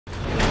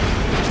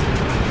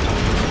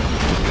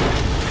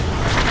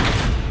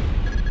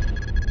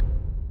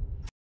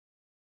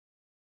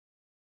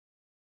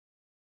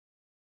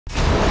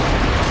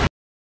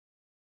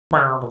Hey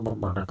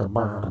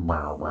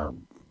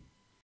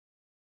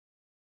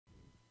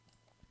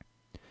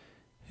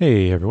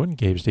everyone,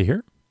 gabestah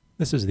here.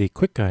 This is the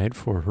quick guide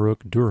for heroic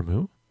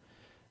Durumu,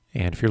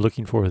 and if you're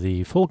looking for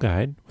the full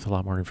guide with a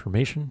lot more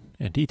information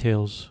and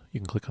details, you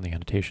can click on the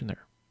annotation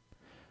there.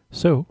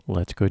 So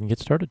let's go ahead and get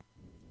started.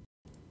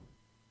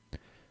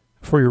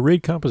 For your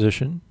raid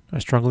composition, I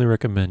strongly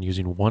recommend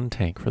using one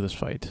tank for this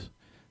fight.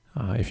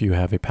 If you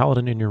have a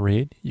paladin in your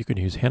raid, you can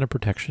use Hand of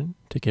Protection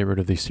to get rid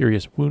of the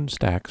serious wound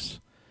stacks.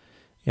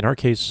 In our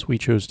case, we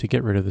chose to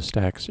get rid of the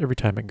stacks every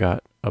time it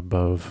got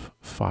above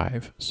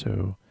 5.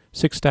 So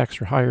 6 stacks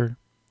or higher,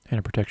 Hand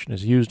of Protection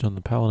is used on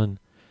the paladin,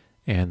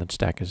 and the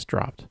stack is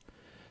dropped.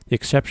 The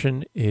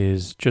exception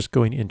is just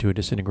going into a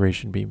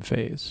Disintegration beam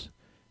phase.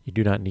 You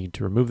do not need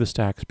to remove the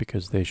stacks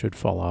because they should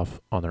fall off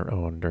on their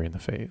own during the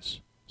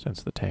phase,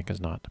 since the tank is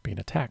not being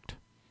attacked.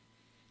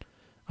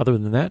 Other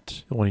than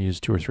that, you'll want to use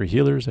 2 or 3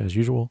 healers as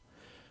usual.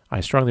 I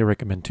strongly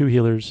recommend 2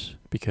 healers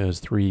because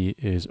 3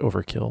 is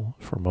overkill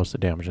for most of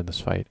the damage in this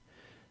fight.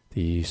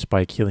 The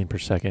spike healing per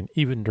second,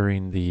 even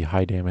during the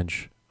high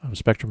damage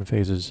spectrum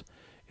phases,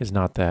 is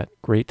not that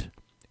great,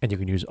 and you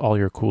can use all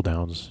your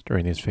cooldowns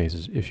during these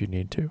phases if you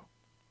need to.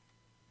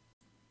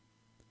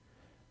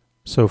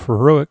 So for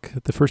heroic,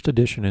 the first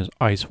addition is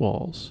ice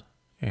walls,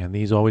 and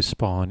these always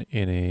spawn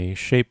in a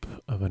shape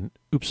of an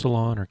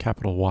upsilon or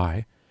capital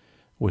Y,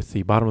 with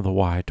the bottom of the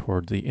Y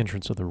toward the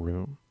entrance of the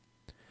room.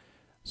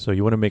 So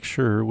you want to make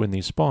sure when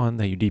these spawn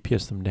that you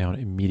DPS them down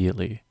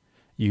immediately.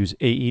 Use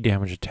AE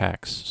damage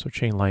attacks, so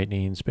Chain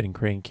Lightning, Spinning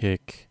Crane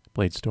Kick,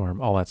 Blade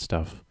Storm, all that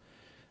stuff,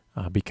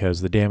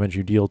 because the damage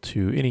you deal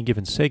to any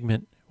given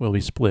segment will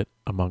be split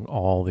among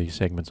all the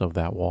segments of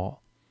that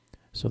wall.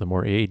 So the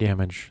more AE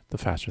damage, the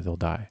faster they'll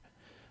die.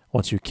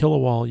 Once you kill a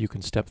wall, you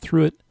can step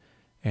through it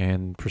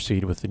and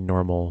proceed with the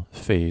normal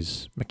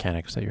phase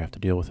mechanics that you have to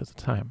deal with at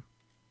the time.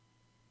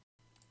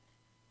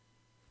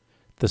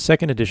 The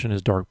second addition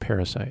is Dark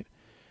Parasite.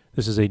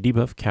 This is a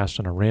debuff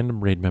cast on a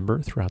random raid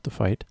member throughout the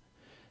fight,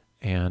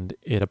 and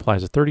it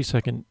applies a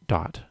 30-second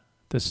dot.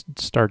 This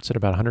starts at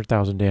about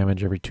 100,000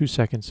 damage every 2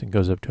 seconds and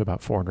goes up to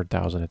about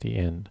 400,000 at the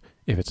end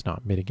if it's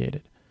not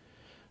mitigated.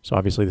 So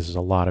obviously this is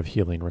a lot of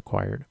healing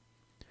required.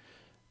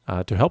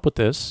 To help with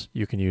this,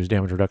 you can use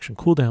damage reduction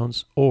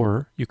cooldowns,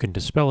 or you can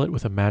dispel it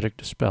with a magic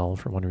dispel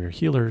from one of your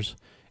healers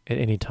at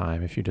any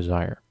time if you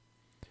desire.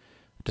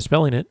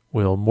 Dispelling it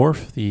will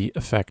morph the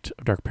effect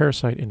of Dark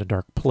Parasite into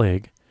Dark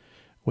Plague,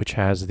 which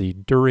has the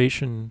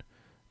duration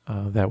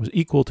that was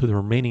equal to the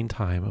remaining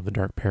time of the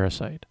Dark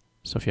Parasite.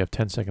 So if you have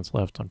 10 seconds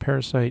left on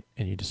Parasite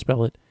and you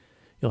dispel it,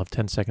 you'll have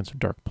 10 seconds of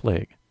Dark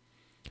Plague.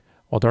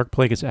 While Dark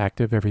Plague is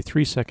active, every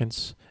 3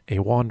 seconds, a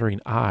Wandering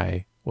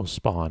Eye will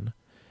spawn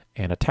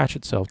and attach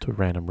itself to a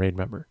random raid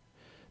member.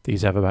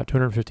 These have about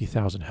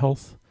 250,000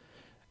 health,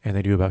 and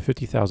they do about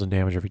 50,000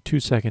 damage every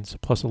 2 seconds,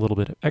 plus a little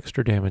bit of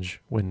extra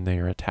damage when they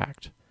are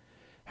attacked.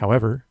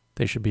 However,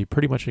 they should be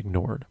pretty much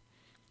ignored.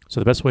 So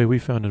the best way we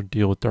found to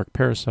deal with Dark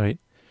Parasite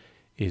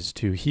is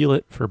to heal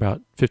it for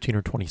about 15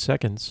 or 20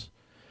 seconds,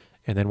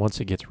 and then once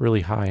it gets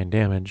really high in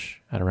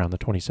damage, at around the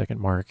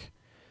 20-second mark,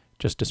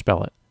 just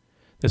dispel it.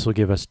 This will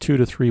give us 2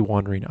 to 3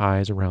 Wandering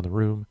Eyes around the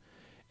room,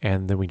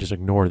 and then we just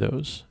ignore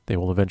those. They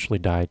will eventually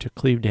die to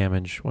cleave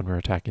damage when we're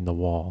attacking the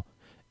wall,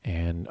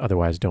 and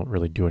otherwise don't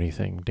really do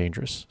anything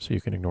dangerous, so you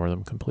can ignore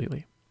them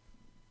completely.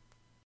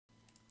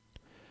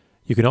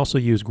 You can also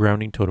use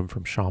Grounding Totem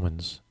from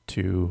Shamans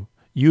to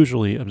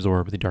usually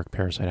absorb the Dark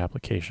Parasite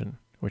application,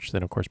 which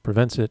then of course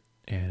prevents it,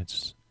 and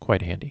it's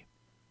quite handy.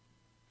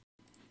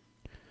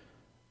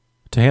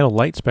 To handle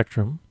light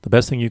spectrum, the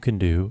best thing you can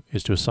do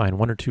is to assign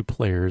 1 or 2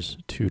 players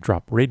to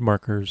drop raid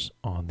markers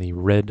on the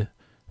red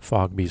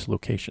fog beast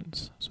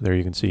locations. So there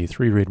you can see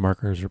 3 raid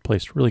markers are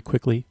placed really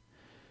quickly.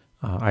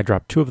 I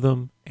dropped 2 of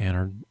them,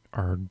 and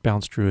our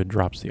bounce druid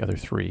drops the other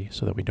 3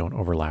 so that we don't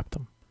overlap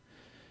them.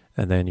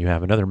 And then you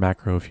have another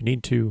macro if you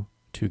need to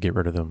get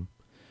rid of them.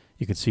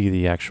 You can see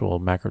the actual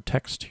macro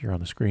text here on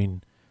the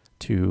screen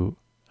to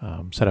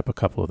set up a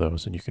couple of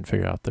those, and you can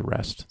figure out the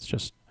rest. It's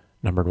just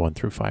numbered 1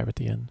 through 5 at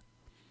the end.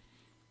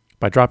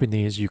 By dropping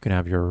these, you can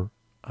have your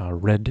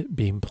red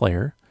beam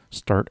player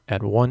start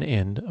at one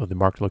end of the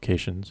marked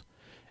locations,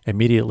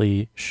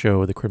 immediately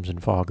show the crimson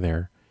fog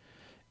there,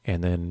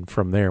 and then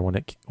from there, when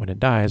it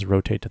dies,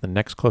 rotate to the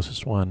next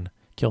closest one,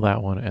 kill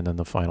that one, and then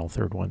the final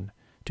 3rd one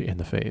to end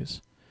the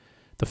phase.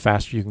 The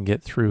faster you can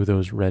get through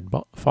those red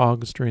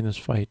fogs during this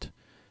fight,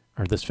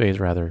 or this phase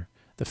rather,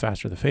 the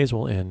faster the phase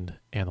will end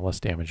and the less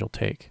damage you'll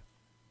take.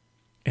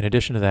 In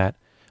addition to that,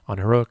 on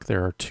heroic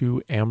there are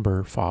 2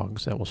 amber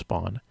fogs that will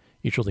spawn,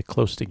 usually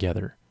close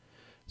together.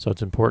 So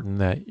it's important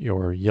that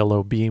your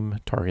yellow beam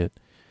target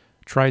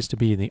tries to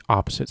be in the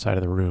opposite side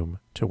of the room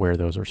to where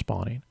those are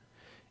spawning.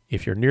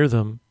 If you're near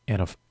them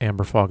and an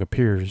amber fog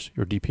appears,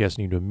 your DPS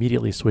need to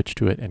immediately switch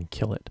to it and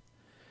kill it.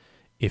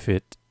 If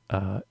it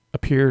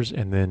appears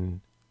and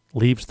then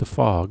leaves the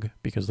fog,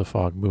 because the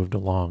fog moved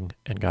along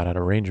and got out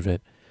of range of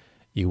it,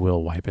 you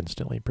will wipe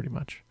instantly pretty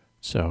much.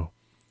 So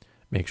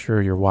make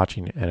sure you're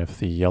watching, and if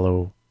the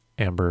yellow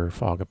amber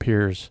fog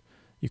appears,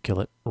 you kill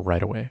it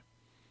right away.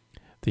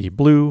 The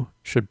blue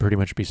should pretty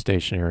much be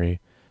stationary,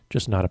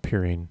 just not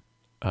appearing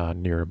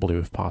near a blue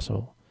if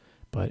possible.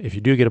 But if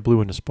you do get a blue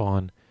one to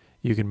spawn,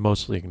 you can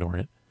mostly ignore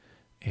it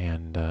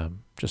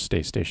and just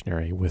stay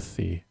stationary with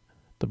the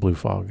blue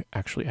fog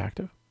actually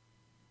active.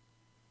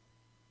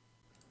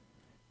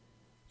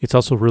 It's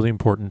also really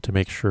important to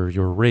make sure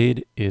your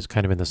raid is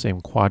kind of in the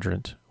same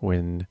quadrant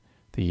when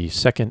the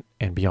second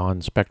and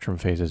beyond spectrum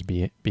phases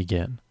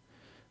begin.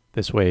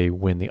 This way,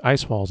 when the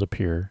ice walls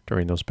appear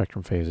during those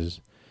spectrum phases,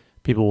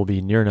 people will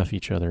be near enough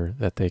each other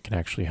that they can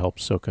actually help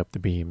soak up the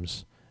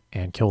beams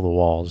and kill the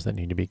walls that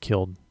need to be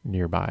killed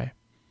nearby.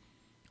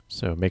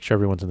 So make sure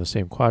everyone's in the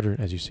same quadrant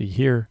as you see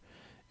here,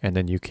 and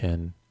then you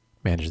can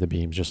manage the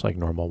beams just like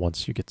normal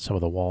once you get some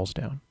of the walls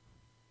down.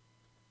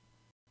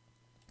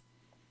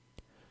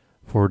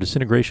 For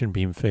Disintegration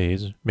beam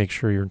phase, make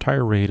sure your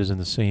entire raid is in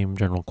the same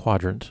general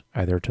quadrant,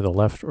 either to the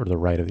left or to the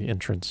right of the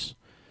entrance,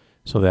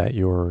 so that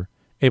you're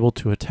able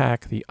to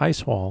attack the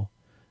ice wall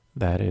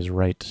that is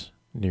right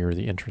near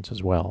the entrance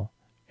as well,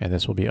 and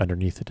this will be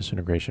underneath the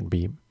Disintegration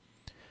beam.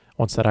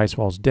 Once that ice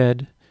wall is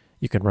dead,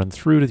 you can run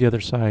through to the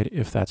other side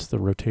if that's the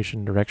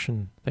rotation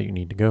direction that you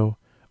need to go,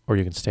 or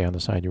you can stay on the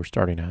side you were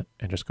starting at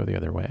and just go the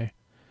other way.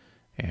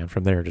 And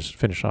from there, just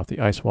finish off the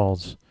ice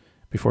walls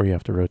before you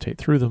have to rotate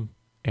through them,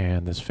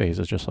 and this phase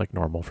is just like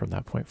normal from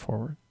that point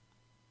forward.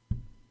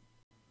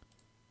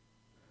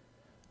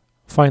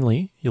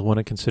 Finally, you'll want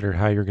to consider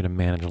how you're going to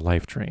manage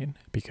life drain,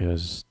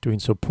 because doing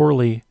so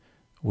poorly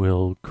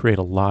will create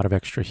a lot of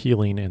extra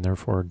healing and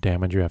therefore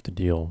damage you have to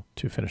deal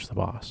to finish the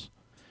boss.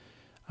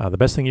 The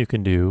best thing you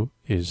can do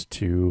is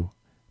to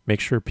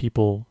make sure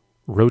people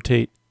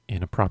rotate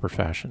in a proper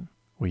fashion.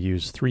 We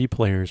use 3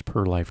 players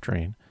per life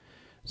drain,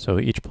 so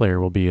each player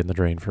will be in the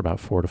drain for about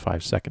 4 to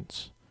 5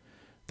 seconds.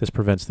 This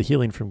prevents the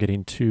healing from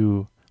getting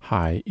too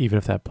high, even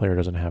if that player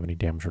doesn't have any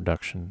damage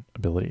reduction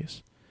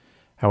abilities.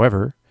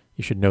 However,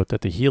 you should note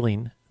that the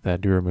healing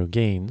that Durumu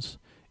gains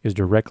is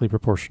directly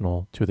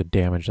proportional to the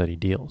damage that he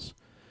deals.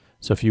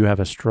 So if you have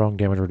a strong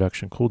damage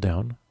reduction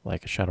cooldown,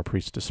 like a Shadow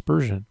Priest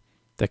Dispersion,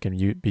 that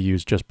can be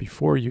used just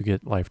before you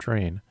get life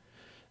drain,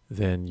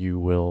 then you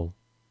will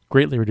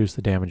greatly reduce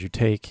the damage you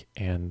take,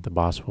 and the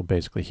boss will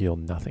basically heal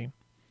nothing.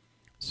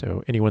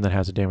 So anyone that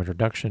has a damage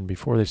reduction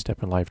before they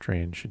step in life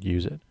drain should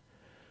use it.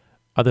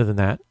 Other than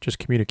that, just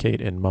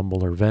communicate and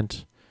mumble or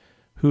vent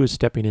who is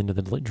stepping into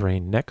the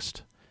drain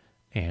next,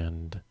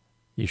 and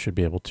you should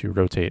be able to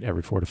rotate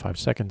every 4 to 5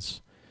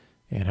 seconds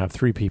and have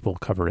 3 people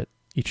cover it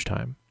each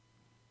time.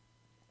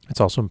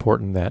 It's also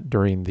important that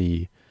during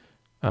the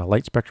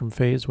light spectrum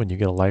phase, when you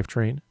get a life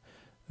drain,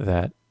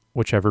 that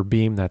whichever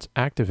beam that's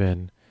active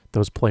in,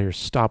 those players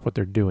stop what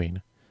they're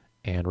doing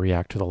and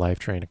react to the life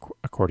drain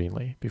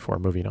accordingly before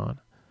moving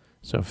on.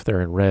 So if they're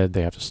in red,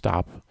 they have to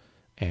stop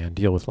and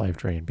deal with life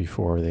drain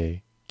before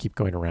they keep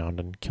going around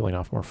and killing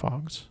off more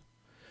fogs.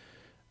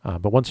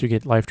 But once you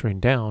get life drain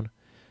down,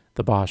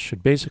 the boss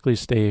should basically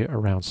stay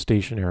around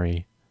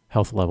stationary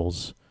health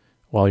levels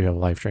while you have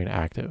life drain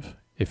active.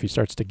 If he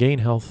starts to gain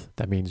health,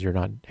 that means you're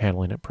not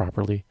handling it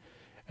properly,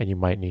 and you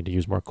might need to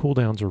use more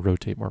cooldowns or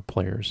rotate more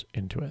players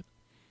into it.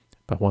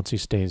 But once he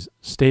stays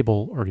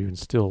stable or even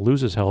still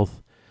loses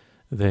health,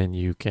 then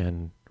you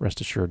can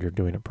rest assured you're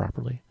doing it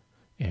properly,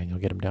 and you'll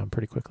get him down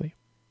pretty quickly.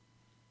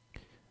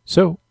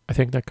 So I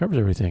think that covers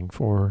everything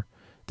for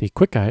the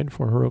quick guide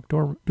for Heroic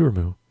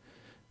Durumu.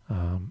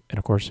 And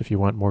of course, if you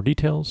want more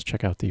details,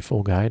 check out the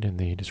full guide in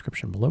the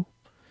description below.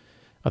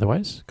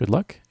 Otherwise, good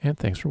luck and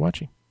thanks for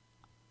watching.